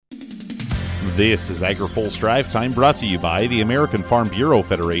This is AgriPulse Drive Time, brought to you by the American Farm Bureau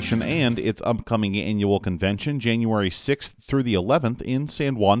Federation and its upcoming annual convention, January 6th through the 11th in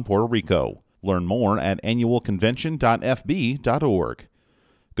San Juan, Puerto Rico. Learn more at annualconvention.fb.org.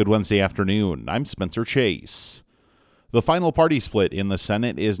 Good Wednesday afternoon. I'm Spencer Chase. The final party split in the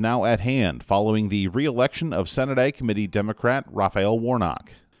Senate is now at hand following the re-election of Senate Ag Committee Democrat Raphael Warnock.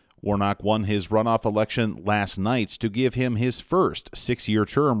 Warnock won his runoff election last night to give him his first 6-year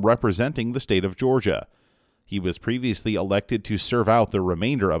term representing the state of Georgia. He was previously elected to serve out the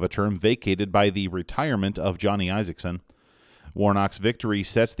remainder of a term vacated by the retirement of Johnny Isakson. Warnock's victory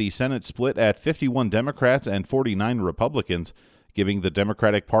sets the Senate split at 51 Democrats and 49 Republicans, giving the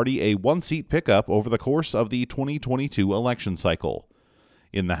Democratic Party a one-seat pickup over the course of the 2022 election cycle.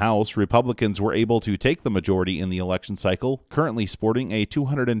 In the House, Republicans were able to take the majority in the election cycle, currently sporting a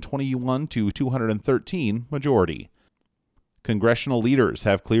 221 to 213 majority. Congressional leaders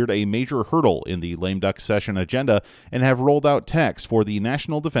have cleared a major hurdle in the lame duck session agenda and have rolled out text for the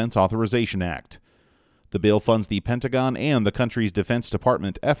National Defense Authorization Act. The bill funds the Pentagon and the country's Defense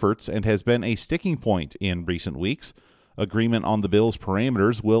Department efforts and has been a sticking point in recent weeks. Agreement on the bill's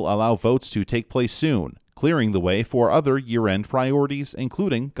parameters will allow votes to take place soon, clearing the way for other year-end priorities,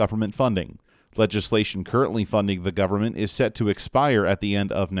 including government funding. Legislation currently funding the government is set to expire at the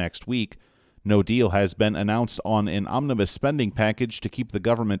end of next week. No deal has been announced on an omnibus spending package to keep the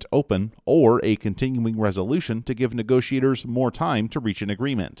government open or a continuing resolution to give negotiators more time to reach an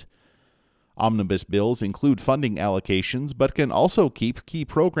agreement. Omnibus bills include funding allocations but can also keep key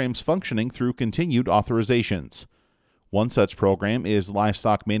programs functioning through continued authorizations. One such program is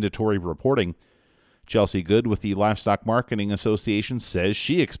livestock mandatory reporting. Chelsea Good with the Livestock Marketing Association says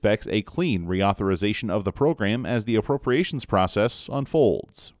she expects a clean reauthorization of the program as the appropriations process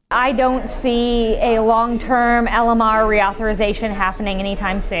unfolds. I don't see a long-term LMR reauthorization happening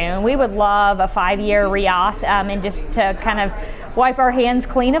anytime soon. We would love a 5-year reauth and just to kind of wipe our hands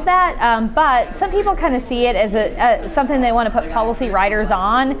clean of that. But some people kind of see it as something they want to put policy riders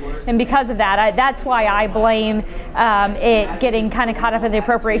on. And because of that, that's why I blame it getting kind of caught up in the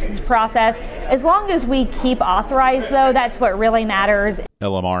appropriations process. As long as we keep authorized, though, that's what really matters.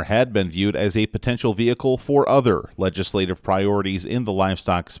 LMR had been viewed as a potential vehicle for other legislative priorities in the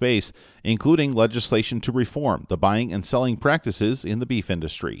livestock space, including legislation to reform the buying and selling practices in the beef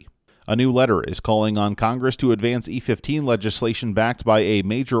industry. A new letter is calling on Congress to advance E15 legislation backed by a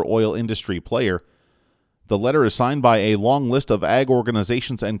major oil industry player. The letter is signed by a long list of ag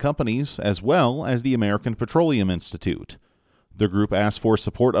organizations and companies, as well as the American Petroleum Institute. The group asked for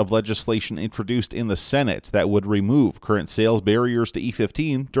support of legislation introduced in the Senate that would remove current sales barriers to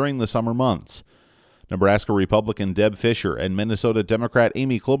E15 during the summer months. Nebraska Republican Deb Fischer and Minnesota Democrat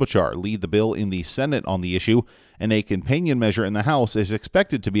Amy Klobuchar lead the bill in the Senate on the issue, and a companion measure in the House is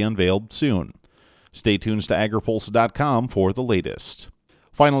expected to be unveiled soon. Stay tuned to agripulse.com for the latest.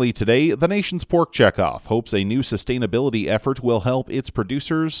 Finally today, the nation's pork checkoff hopes a new sustainability effort will help its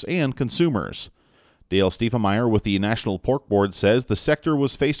producers and consumers. Dale Stiefemeier with the National Pork Board says the sector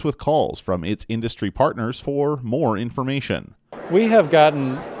was faced with calls from its industry partners for more information. We have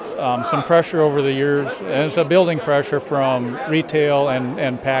gotten some pressure over the years, and it's a building pressure from retail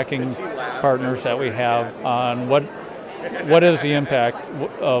and packing partners that we have on what is the impact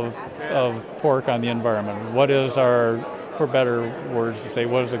of pork on the environment. What is our, for better words to say,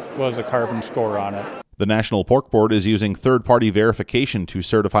 what is the carbon score on it? The National Pork Board is using third-party verification to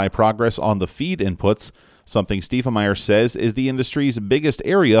certify progress on the feed inputs, something Stiefemeier says is the industry's biggest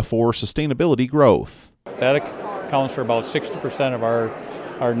area for sustainability growth. That accounts for about 60% of our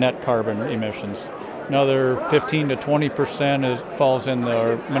net carbon emissions. Another 15 to 20% falls in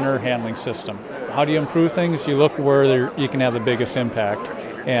the manure handling system. How do you improve things? You look where you can have the biggest impact,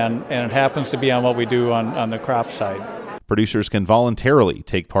 and it happens to be on what we do on the crop side. Producers can voluntarily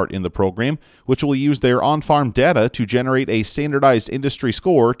take part in the program, which will use their on-farm data to generate a standardized industry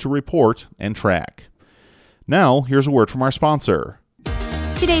score to report and track. Now, here's a word from our sponsor.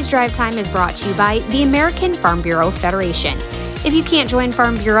 Today's Drive Time is brought to you by the American Farm Bureau Federation. If you can't join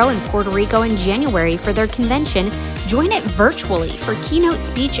Farm Bureau in Puerto Rico in January for their convention, join it virtually for keynote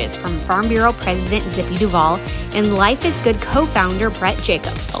speeches from Farm Bureau President Zippy Duvall and Life is Good co-founder Brett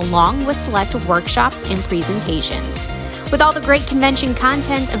Jacobs, along with select workshops and presentations. With all the great convention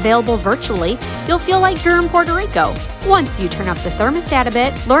content available virtually, you'll feel like you're in Puerto Rico. Once you turn up the thermostat a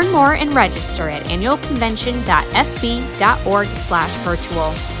bit, learn more and register at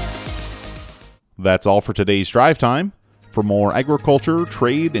annualconvention.fb.org/virtual. That's all for today's Drive Time. For more agriculture,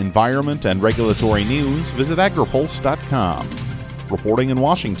 trade, environment, and regulatory news, visit agripulse.com. Reporting in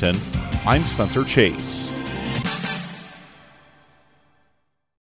Washington, I'm Spencer Chase.